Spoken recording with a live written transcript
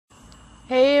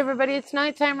Hey everybody, it's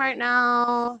nighttime right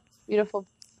now. It's beautiful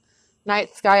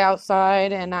night sky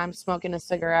outside and I'm smoking a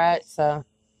cigarette. So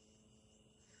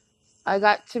I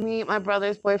got to meet my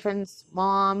brother's boyfriend's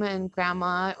mom and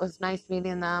grandma. It was nice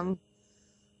meeting them.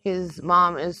 His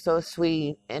mom is so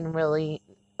sweet and really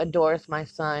adores my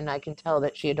son. I can tell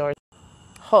that she adores him.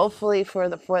 Hopefully for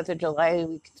the 4th of July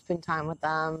we can spend time with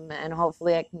them, and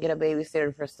hopefully I can get a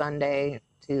babysitter for Sunday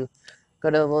to go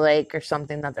to the lake or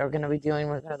something that they're going to be doing.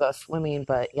 We're going to go swimming,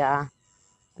 but yeah.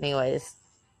 Anyways,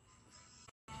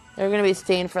 they're going to be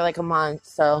staying for like a month,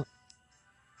 so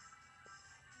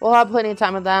we'll have plenty of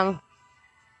time with them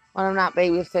when I'm not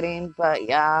babysitting. But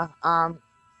yeah,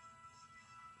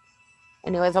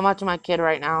 anyways, I'm watching my kid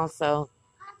right now, so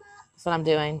that's what I'm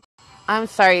doing. I'm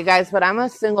sorry, you guys, but I'm a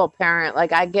single parent.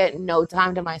 Like, I get no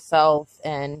time to myself,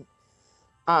 and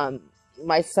um,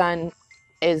 my son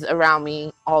is around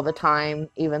me all the time,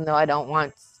 even though I don't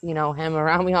want, him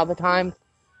around me all the time.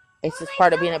 It's just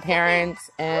part of being a parent,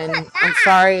 and I'm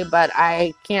sorry, but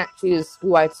I can't choose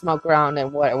who I smoke around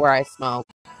and where I smoke.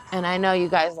 And I know you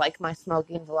guys like my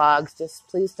smoking vlogs. Just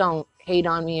please don't hate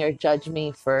on me or judge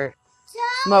me for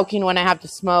smoking when I have to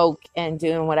smoke and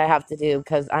doing what I have to do,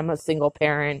 because I'm a single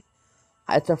parent.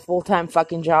 It's a full-time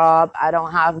fucking job. I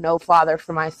don't have no father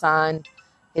for my son.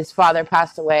 His father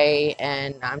passed away,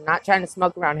 and I'm not trying to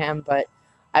smoke around him, but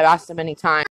I've asked him many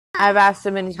times. I've asked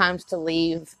him many times to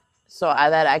leave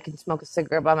that I can smoke a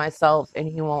cigarette by myself, and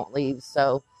he won't leave.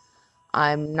 So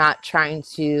I'm not trying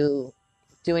to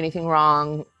do anything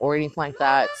wrong or anything like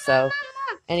that. So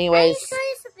anyways,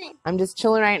 I'm just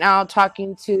chilling right now,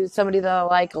 talking to somebody that I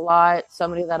like a lot,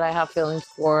 somebody that I have feelings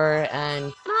for,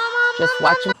 and just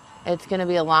watching. It's going to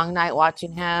be a long night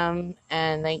watching him,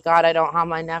 and thank God I don't have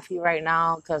my nephew right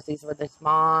now because he's with his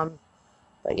mom.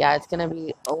 But yeah, it's going to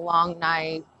be a long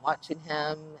night watching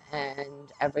him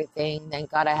and everything.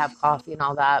 Thank God I have coffee and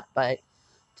all that. But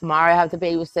tomorrow I have to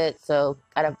babysit, so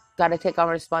gotta take on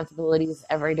responsibilities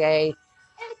every day,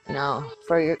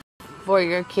 for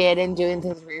your kid and doing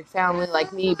things for your family,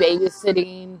 like me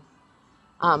babysitting.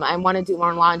 I want to do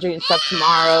more laundry and stuff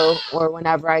tomorrow or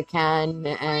whenever I can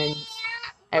and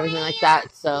everything like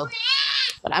that. So,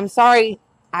 but I'm sorry.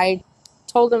 I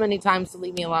told him many times to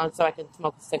leave me alone so I can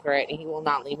smoke a cigarette, and he will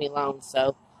not leave me alone.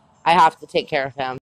 So I have to take care of him.